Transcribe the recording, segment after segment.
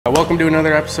Welcome to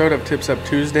another episode of Tips Up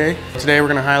Tuesday. Today we're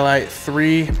going to highlight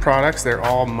 3 products. They're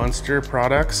all Munster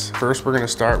products. First, we're going to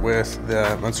start with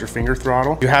the Munster finger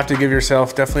throttle. You have to give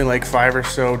yourself definitely like 5 or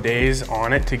so days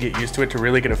on it to get used to it, to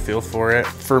really get a feel for it.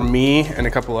 For me and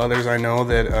a couple others I know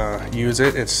that use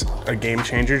it, it's a game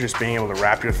changer. Just being able to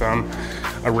wrap your thumb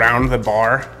around the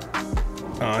bar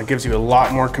gives you a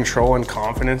lot more control and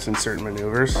confidence in certain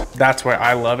maneuvers. That's why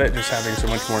I love it, just having so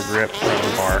much more grip around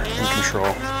the bar and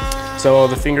control. So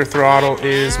the finger throttle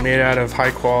is made out of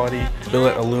high quality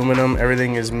billet aluminum.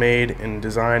 Everything is made and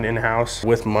designed in-house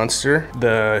with Munster.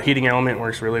 The heating element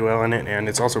works really well in it, and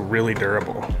it's also really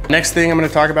durable. Next thing I'm going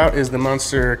to talk about is the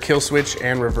Munster kill switch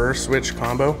and reverse switch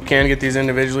combo. You can get these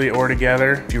individually or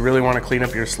together. If you really want to clean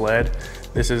up your sled,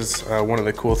 this is one of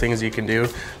the cool things you can do.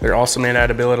 They're also made out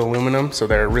of billet aluminum, so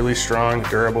they're really strong,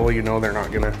 durable. You know they're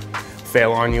not going to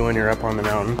fail on you when you're up on the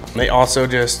mountain. They also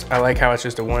I like how it's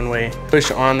just a one-way push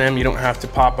on them. You don't have to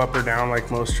pop up or down like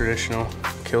most traditional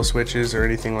kill switches or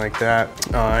anything like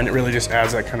that. And it really just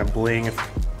adds that kind of bling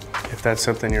if that's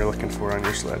something you're looking for on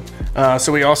your sled.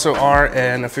 So we also are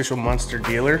an official Munster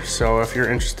dealer. So if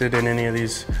you're interested in any of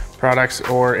these products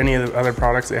or any of the other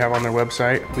products they have on their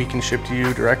website, we can ship to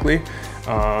you directly.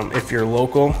 If you're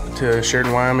local to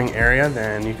Sheridan, Wyoming area,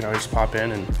 then you can always pop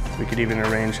in and we could even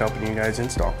arrange helping you guys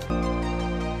install.